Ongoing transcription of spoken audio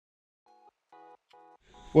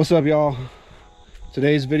What's up, y'all?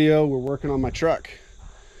 Today's video, we're working on my truck.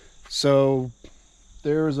 So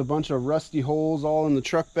there's a bunch of rusty holes all in the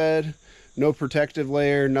truck bed, no protective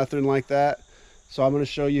layer, nothing like that. So I'm going to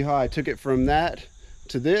show you how I took it from that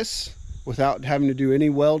to this without having to do any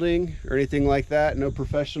welding or anything like that. No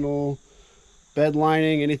professional bed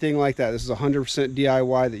lining, anything like that. This is 100%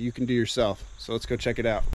 DIY that you can do yourself. So let's go check it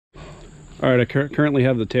out. All right, I currently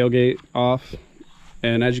have the tailgate off,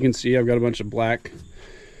 and as you can see, I've got a bunch of black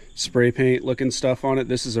spray paint looking stuff on it.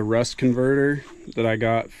 This is a rust converter that I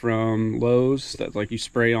got from Lowe's that like you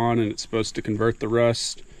spray on and it's supposed to convert the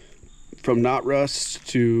rust from not rust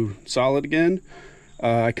to solid again.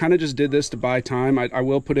 I kind of just did this to buy time. I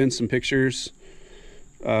will put in some pictures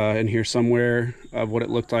in here somewhere of what it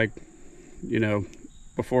looked like, you know,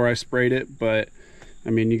 before I sprayed it, but I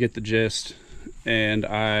mean, you get the gist. And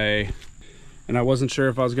I wasn't sure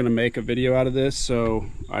if I was going to make a video out of this, so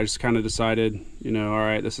I just kind of decided, you know, all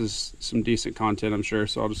right, this is some decent content, I'm sure,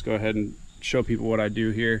 so I'll just go ahead and show people what I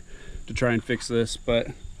do here to try and fix this. But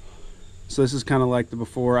so this is kind of like the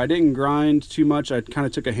before. I didn't grind too much. I kind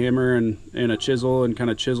of took a hammer and a chisel and kind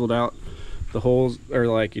of chiseled out the holes, or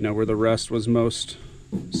like, you know, where the rust was most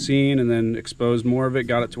seen, and then exposed more of it,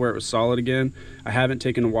 got it to where it was solid again. I haven't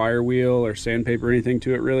taken a wire wheel or sandpaper or anything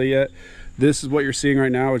to it really yet. This is what you're seeing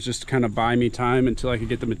right now, is just to kind of buy me time until I could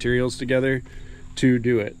get the materials together to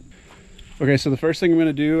do it. Okay, so the first thing I'm going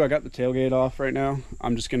to do, I got the tailgate off right now.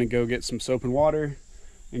 I'm just going to go get some soap and water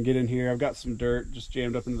and get in here. I've got some dirt just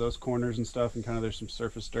jammed up into those corners and stuff, and kind of there's some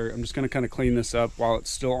surface dirt. I'm just going to kind of clean this up while it's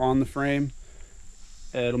still on the frame.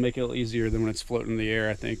 It'll make it a little easier than when it's floating in the air,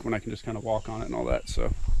 I think, when I can just kind of walk on it and all that.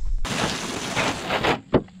 So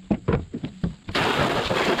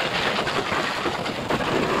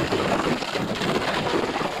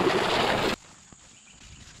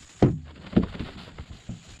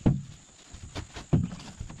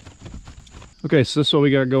okay, so this is what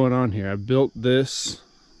we got going on here. I built this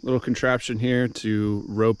little contraption here to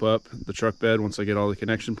rope up the truck bed. Once I get all the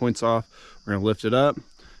connection points off, we're gonna lift it up,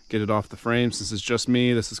 get it off the frame. Since it's just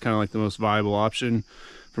me, this is kind of like the most viable option.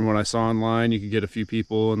 From what I saw online, you could get a few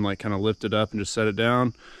people and like kind of lift it up and just set it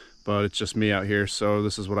down, but it's just me out here. So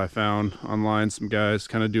this is what I found online. Some guys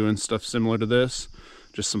kind of doing stuff similar to this.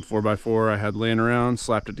 Just some 4x4 I had laying around,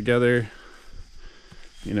 slapped it together,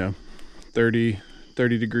 you know, 30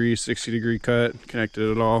 degree, 60 degree cut, connected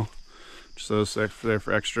it all, just those there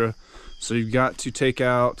for extra. So you've got to take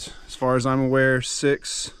out, as far as I'm aware,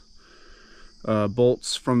 6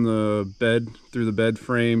 bolts from the bed, through the bed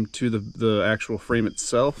frame to the actual frame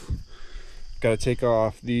itself. Got to take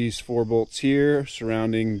off these 4 bolts here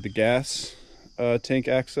surrounding the gas tank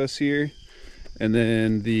access here, and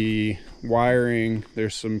then the wiring,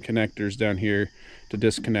 there's some connectors down here to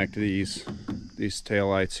disconnect these tail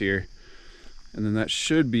lights here. And then that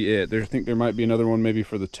should be it. I think there might be another one maybe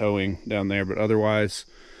for the towing down there, but otherwise,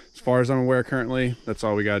 as far as I'm aware currently, that's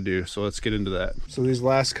all we gotta do. So let's get into that. So these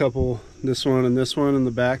last couple, this one and this one in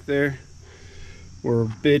the back there, were a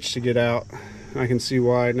bitch to get out. I can see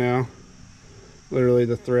why now. Literally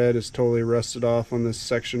the thread is totally rusted off on this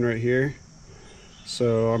section right here.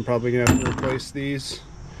 So I'm probably gonna have to replace these.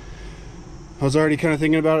 I was already kind of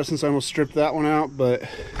thinking about it since I almost stripped that one out, but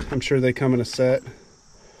I'm sure they come in a set.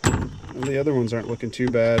 And the other ones aren't looking too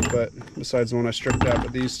bad, but besides the one I stripped out,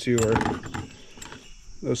 but those two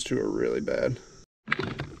are really bad.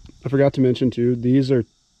 I forgot to mention too, these are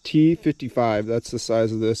T55. That's the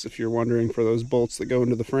size of this, if you're wondering, for those bolts that go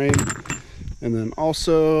into the frame. And then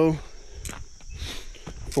also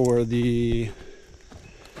for the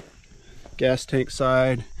gas tank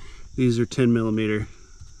side, these are 10mm.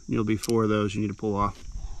 You'll be 4 of those you need to pull off.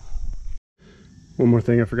 One more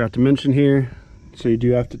thing I forgot to mention here. So you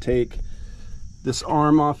do have to take this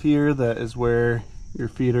arm off here. That is where your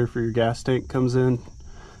feeder for your gas tank comes in.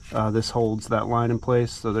 This holds that line in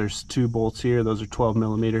place. So there's 2 bolts here. Those are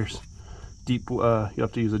 12mm deep. You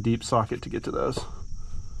have to use a deep socket to get to those.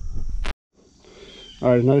 All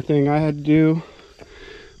right, another thing I had to do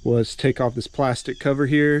was take off this plastic cover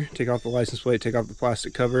here, take off the license plate, take off the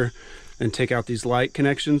plastic cover, and take out these light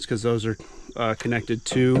connections, because those are connected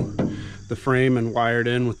to the frame and wired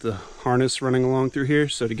in with the harness running along through here.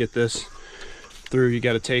 So to get this through, you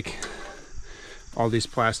got to take all these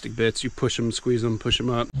plastic bits, you push them, squeeze them, push them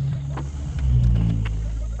up.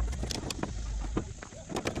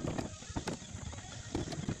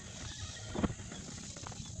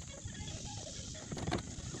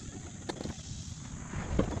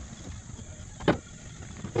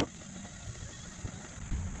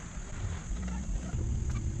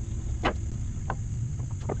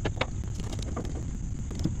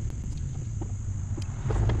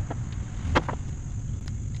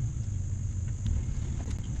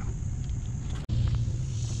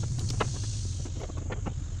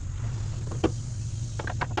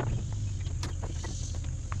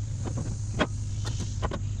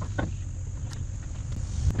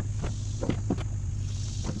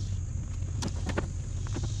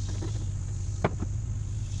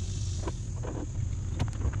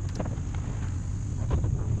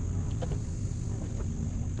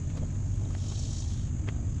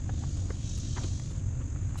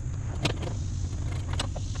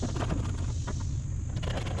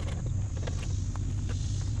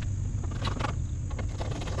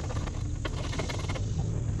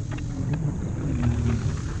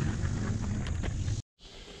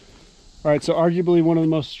 All right, so arguably one of the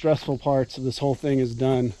most stressful parts of this whole thing is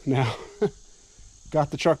done now.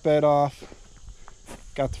 Got the truck bed off,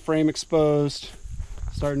 got the frame exposed,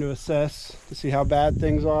 starting to assess to see how bad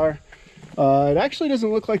things are. It actually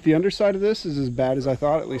doesn't look like the underside of this is as bad as I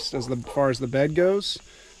thought, at least as far as the bed goes.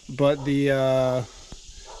 But the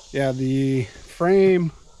yeah, the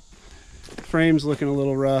frame's looking a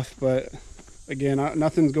little rough, but again,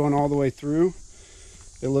 nothing's going all the way through.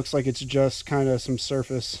 It looks like it's just kind of some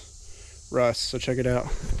surface rust, so check it out.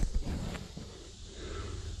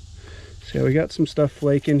 So yeah, we got some stuff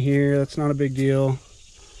flaking here. That's not a big deal.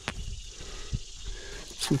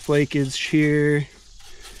 Some flakage here.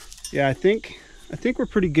 Yeah, I think we're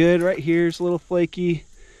pretty good. Right here's a little flaky.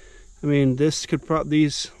 I mean, this could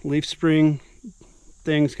these leaf spring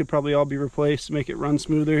things could probably all be replaced to make it run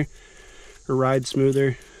smoother or ride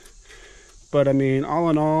smoother. But I mean, all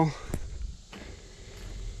in all,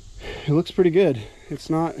 it looks pretty good. It's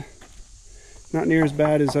not near as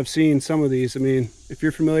bad as I've seen some of these. I mean, if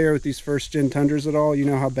you're familiar with these first gen Tundras at all, you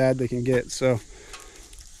know how bad they can get. So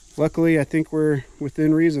luckily, I think we're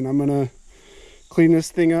within reason. I'm gonna clean this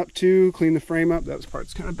thing up too, clean the frame up. That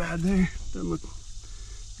part's kind of bad there. Doesn't look,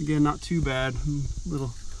 again, not too bad.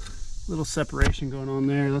 Little separation going on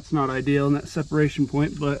there. That's not ideal in that separation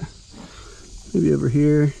point, but maybe over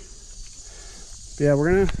here. But yeah,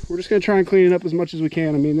 we're just gonna try and clean it up as much as we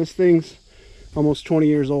can. I mean, this thing's almost 20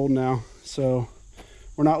 years old now, so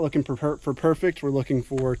we're not looking for perfect. We're looking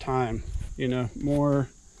for time, you know, more.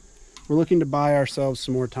 We're looking to buy ourselves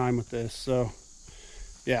some more time with this. So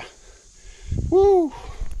yeah. Woo!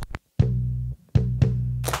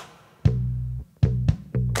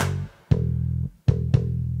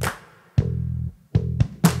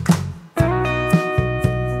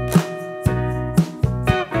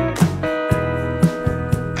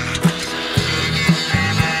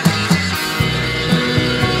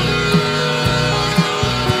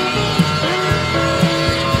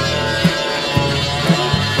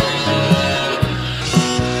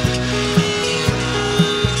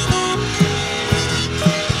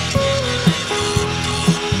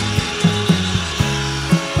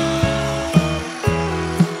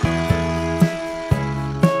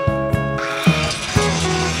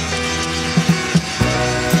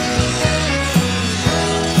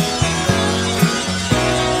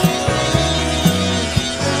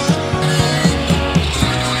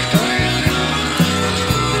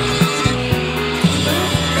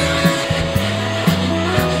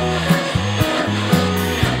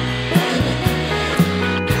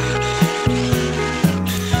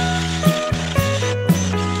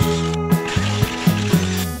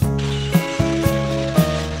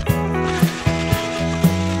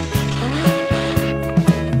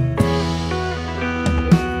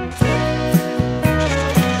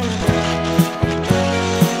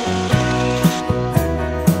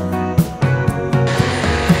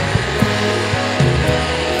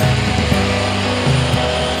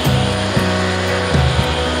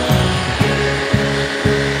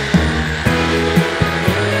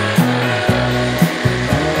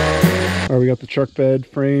 All right, we got the truck bed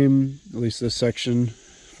frame, at least this section,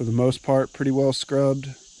 for the most part, pretty well scrubbed.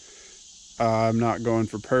 I'm not going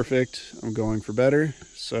for perfect, I'm going for better.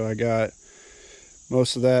 So I got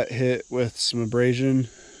most of that hit with some abrasion,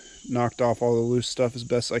 knocked off all the loose stuff as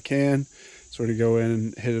best I can. Sort of go in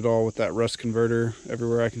and hit it all with that rust converter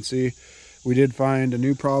everywhere I can see. We did find a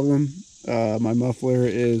new problem. My muffler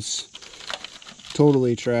is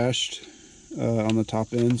totally trashed on the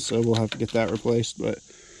top end, so we'll have to get that replaced, but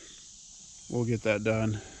we'll get that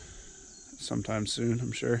done sometime soon,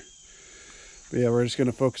 I'm sure. But yeah, we're just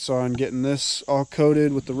gonna focus on getting this all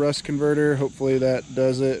coated with the rust converter. Hopefully that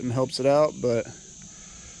does it and helps it out, but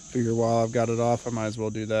figure while I've got it off, I might as well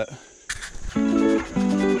do that.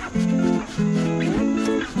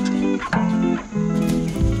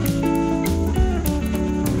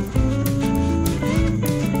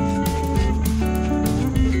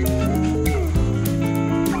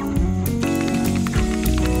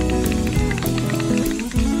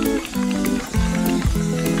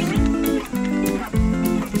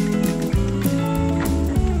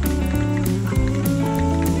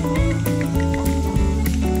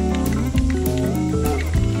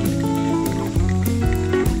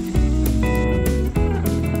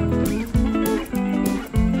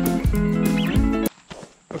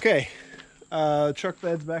 Okay, truck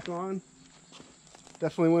bed's back on.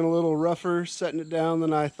 Definitely went a little rougher setting it down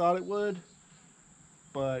than I thought it would,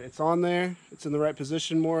 but it's on there. It's in the right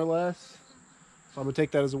position more or less. So I'm gonna take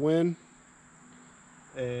that as a win.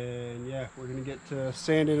 And yeah, we're gonna get to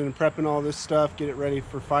sanding and prepping all this stuff, get it ready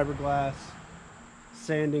for fiberglass,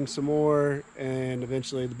 sanding some more, and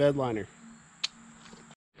eventually the bed liner.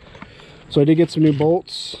 So I did get some new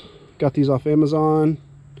bolts. Got these off Amazon.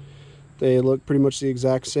 They look pretty much the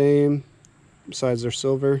exact same, besides they're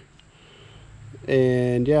silver.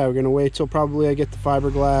 And yeah, we're gonna wait till probably I get the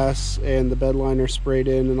fiberglass and the bed liner sprayed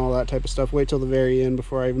in and all that type of stuff. Wait till the very end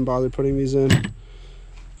before I even bother putting these in.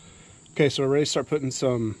 Okay, so we're ready to start putting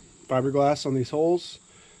some fiberglass on these holes.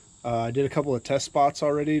 I did a couple of test spots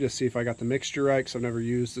already to see if I got the mixture right, because I've never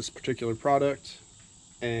used this particular product,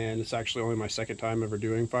 and it's actually only my second time ever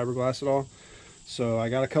doing fiberglass at all. So I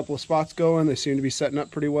got a couple of spots going. They seem to be setting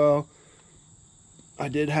up pretty well. I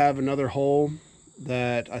did have another hole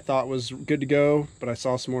that I thought was good to go, but I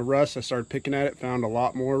saw some more rust. I started picking at it, found a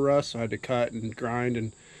lot more rust, so I had to cut and grind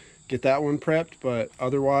and get that one prepped, but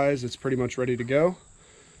otherwise it's pretty much ready to go.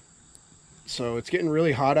 So it's getting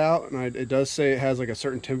really hot out, and it does say it has like a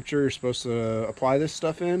certain temperature you're supposed to apply this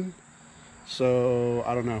stuff in. So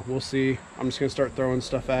I don't know, we'll see. I'm just gonna start throwing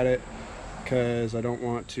stuff at it because I don't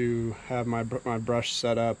want to have my brush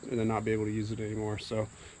set up and then not be able to use it anymore. So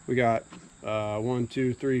we got 1,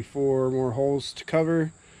 2, 3, 4 more holes to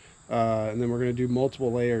cover, and then we're going to do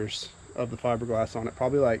multiple layers of the fiberglass on it,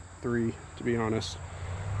 probably like 3 to be honest.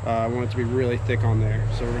 I want it to be really thick on there,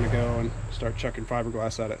 so we're going to go and start chucking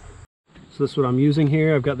fiberglass at it. So this is what I'm using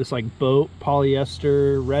here. I've got this like boat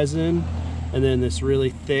polyester resin, and then this really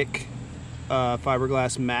thick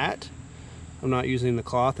fiberglass mat. I'm not using the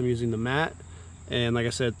cloth, I'm using the mat, and like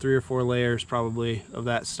I said, 3 or 4 layers probably of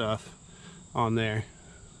that stuff on there.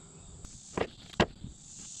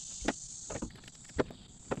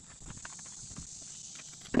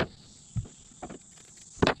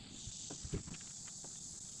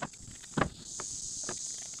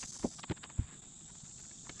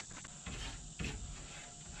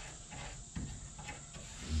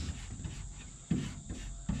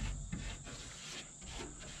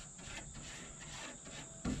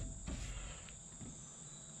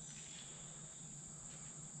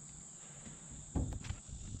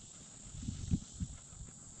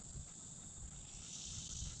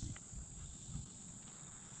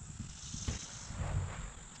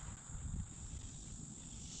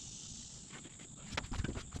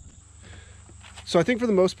 So I think for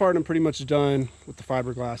the most part, I'm pretty much done with the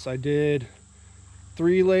fiberglass. I did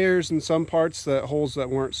 3 layers in some parts, that holes that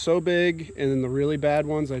weren't so big, and then the really bad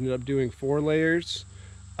ones I ended up doing 4 layers.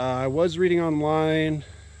 I was reading online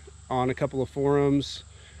on a couple of forums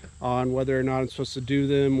on whether or not I'm supposed to do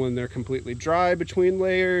them when they're completely dry between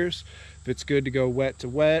layers, if it's good to go wet to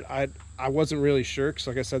wet. I wasn't really sure, because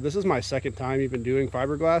like I said, this is my second time even doing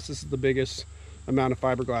fiberglass. This is the biggest amount of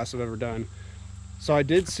fiberglass I've ever done. So I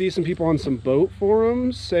did see some people on some boat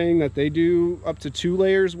forums saying that they do up to 2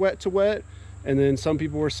 layers wet to wet, and then some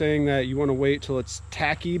people were saying that you want to wait till it's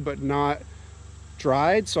tacky but not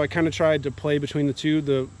dried. So I kind of tried to play between the two.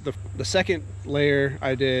 The second layer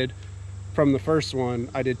I did from the first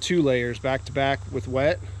one, I did 2 layers back to back with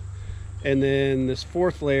wet, and then this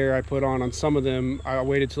 4th layer I put on some of them, I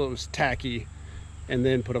waited till it was tacky and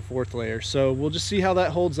then put a 4th layer. So we'll just see how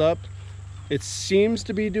that holds up. It seems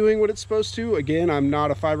to be doing what it's supposed to. Again, I'm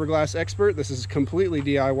not a fiberglass expert. This is completely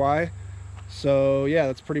DIY. So yeah,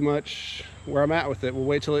 that's pretty much where I'm at with it. We'll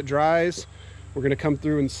wait till it dries. We're gonna come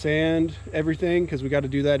through and sand everything, because we got to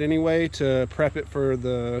do that anyway to prep it for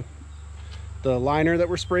the liner that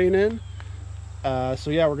we're spraying in. So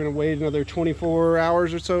yeah, we're gonna wait another 24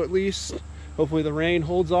 hours or so at least. Hopefully the rain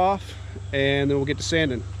holds off, and then we'll get to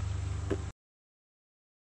sanding.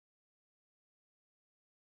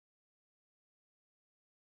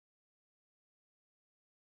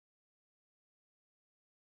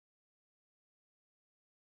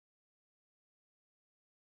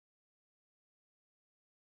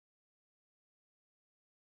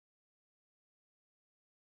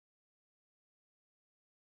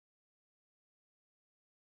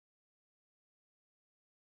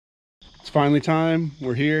 It's finally time.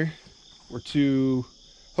 We're here. We're to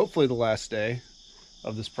hopefully the last day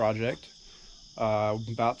of this project. I'm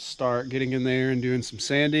about to start getting in there and doing some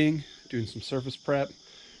sanding, doing some surface prep,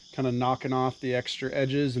 kind of knocking off the extra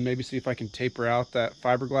edges, and maybe see if I can taper out that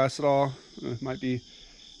fiberglass at all. It might be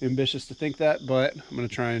ambitious to think that, but I'm going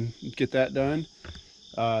to try and get that done.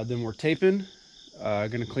 Then we're taping.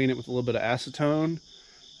 Going to clean it with a little bit of acetone.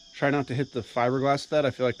 Try not to hit the fiberglass with that.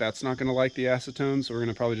 I feel like that's not going to like the acetone, so we're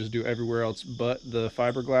going to probably just do everywhere else but the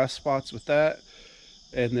fiberglass spots with that.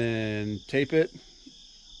 And then tape it,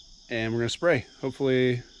 and we're going to spray.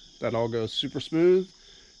 Hopefully that all goes super smooth,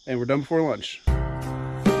 and we're done before lunch.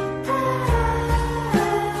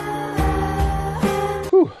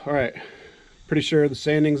 Whew, all right. Pretty sure the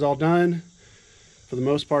sanding's all done, for the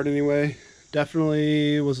most part anyway.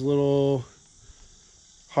 Definitely was a little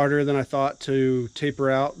harder than I thought to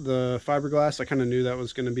taper out the fiberglass. I kind of knew that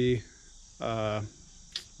was going to be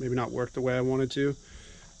maybe not work the way I wanted to,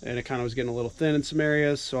 and it kind of was getting a little thin in some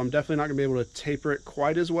areas, so I'm definitely not going to be able to taper it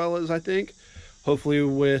quite as well as I think. Hopefully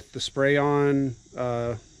with the spray on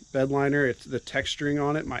bed liner, the texturing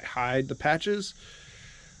on it might hide the patches.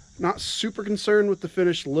 Not super concerned with the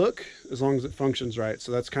finished look as long as it functions right.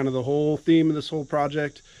 So that's kind of the whole theme of this whole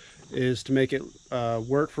project, is to make it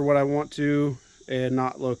work for what I want to and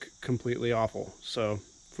not look completely awful. So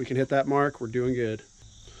if we can hit that mark, we're doing good.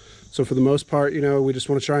 So for the most part, you know, we just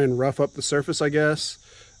want to try and rough up the surface, I guess,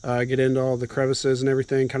 get into all the crevices and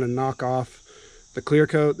everything, kind of knock off the clear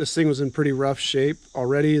coat. This thing was in pretty rough shape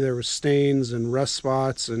already. There was stains and rust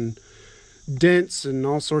spots and dents and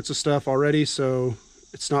all sorts of stuff already, so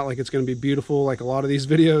it's not like it's going to be beautiful like a lot of these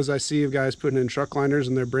videos I see of guys putting in truck liners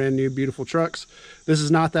in their brand new beautiful trucks. This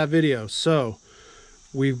is not that video. So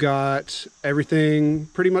we've got everything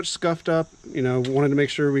pretty much scuffed up. You know, wanted to make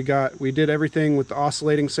sure we did everything with the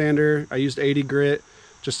oscillating sander. I used 80 grit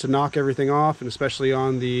just to knock everything off, and especially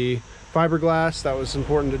on the fiberglass, that was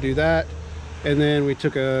important to do that. And then we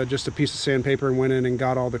took just a piece of sandpaper and went in and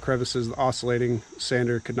got all the crevices the oscillating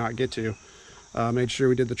sander could not get to. Made sure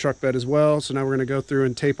we did the truck bed as well. So now we're going to go through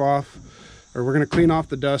and tape off, or we're going to clean off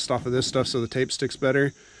the dust off of this stuff so the tape sticks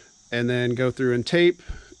better, and then go through and tape,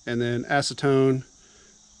 and then acetone,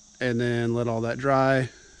 and then let all that dry,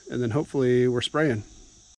 and then hopefully we're spraying.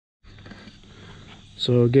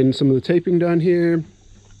 So getting some of the taping done here.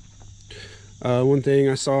 One thing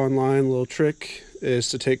I saw online, a little trick, is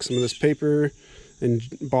to take some of this paper and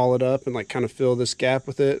ball it up and like kind of fill this gap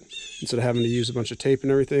with it instead of having to use a bunch of tape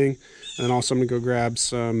and everything. And then also I'm gonna go grab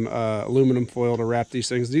some aluminum foil to wrap these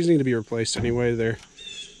things. These need to be replaced anyway.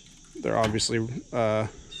 They're obviously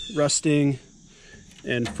rusting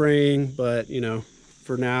and fraying, but you know,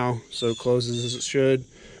 for now, so it closes as it should.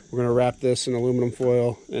 We're gonna wrap this in aluminum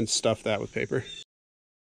foil and stuff that with paper.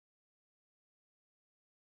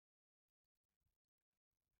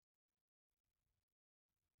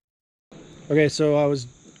 Okay, so I was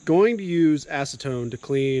going to use acetone to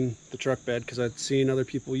clean the truck bed because I'd seen other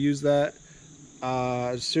people use that.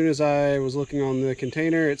 As soon as I was looking on the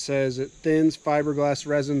container, it says it thins fiberglass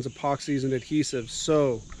resins, epoxies, and adhesives.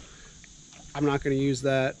 So I'm not going to use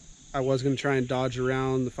that. I was going to try and dodge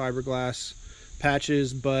around the fiberglass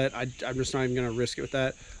patches, but I'm just not even going to risk it with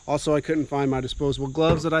that. Also, I couldn't find my disposable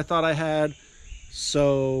gloves that I thought I had,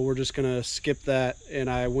 so we're just gonna skip that. And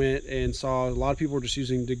I went and saw a lot of people were just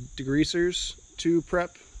using degreasers to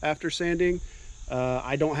prep after sanding.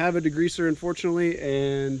 I don't have a degreaser, unfortunately,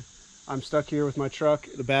 and I'm stuck here with my truck.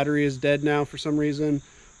 The battery is dead now for some reason.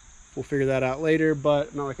 We'll figure that out later,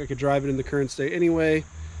 but not like I could drive it in the current state anyway.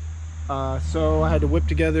 So I had to whip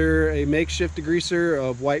together a makeshift degreaser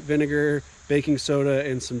of white vinegar, baking soda,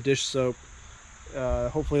 and some dish soap.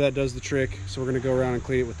 Hopefully that does the trick. So we're gonna go around and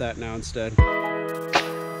clean it with that now instead.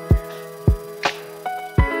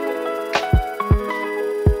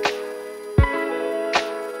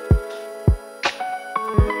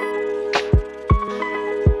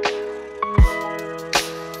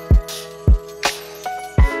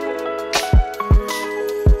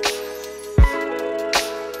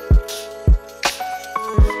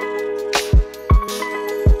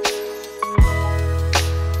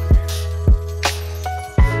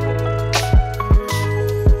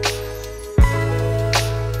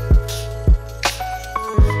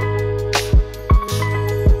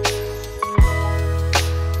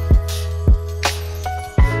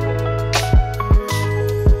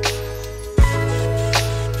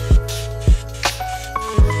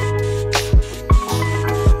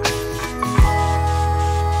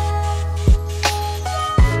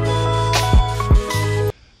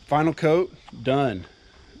 Final coat done.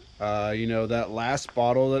 You know, that last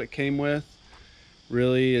bottle that it came with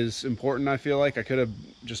really is important. I feel like I could have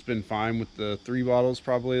just been fine with the 3 bottles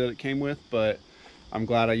probably that it came with, but I'm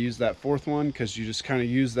glad I used that 4th one because you just kind of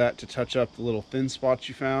use that to touch up the little thin spots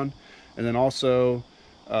you found. And then also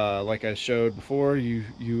like I showed before, you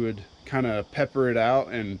would kind of pepper it out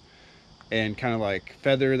and kind of like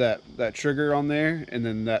feather that trigger on there, and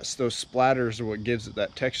then those splatters are what gives it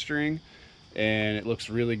that texturing. And it looks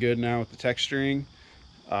really good now with the texturing.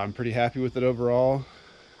 I'm pretty happy with it overall.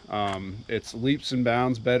 It's leaps and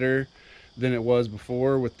bounds better than it was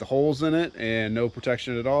before with the holes in it and no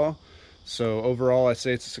protection at all. So overall, I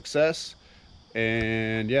say it's a success,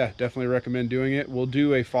 and yeah, definitely recommend doing it. We'll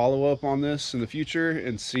do a follow-up on this in the future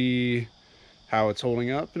and see how it's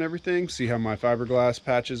holding up and everything, see how my fiberglass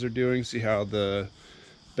patches are doing, see how the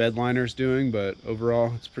bed liner is doing, but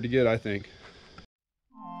overall it's pretty good, I think.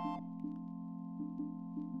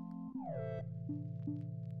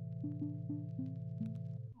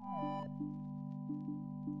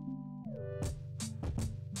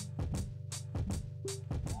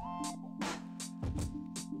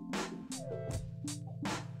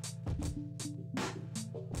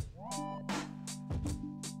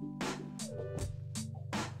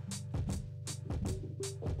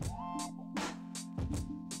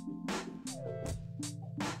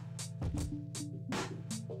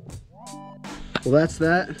 Well, that's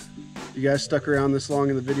that. You guys stuck around this long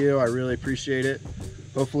in the video. I really appreciate it.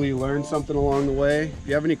 Hopefully you learned something along the way. If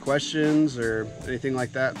you have any questions or anything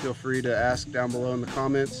like that, feel free to ask down below in the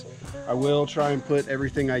comments. I will try and put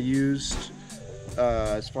everything I used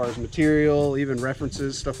as far as material, even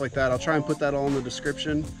references, stuff like that. I'll try and put that all in the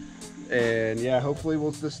description. And yeah, hopefully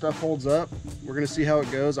this stuff holds up. We're gonna see how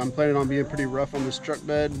it goes. I'm planning on being pretty rough on this truck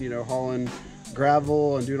bed, you know, hauling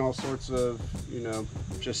gravel and doing all sorts of, you know,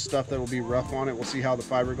 just stuff that will be rough on it. We'll see how the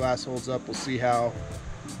fiberglass holds up. We'll see how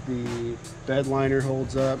the bed liner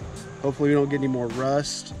holds up. Hopefully we don't get any more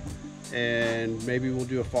rust, and maybe we'll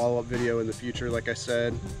do a follow-up video in the future, like I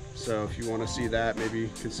said. So if you want to see that, maybe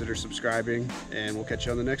consider subscribing, and we'll catch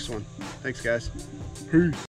you on the next one. Thanks, guys. Peace.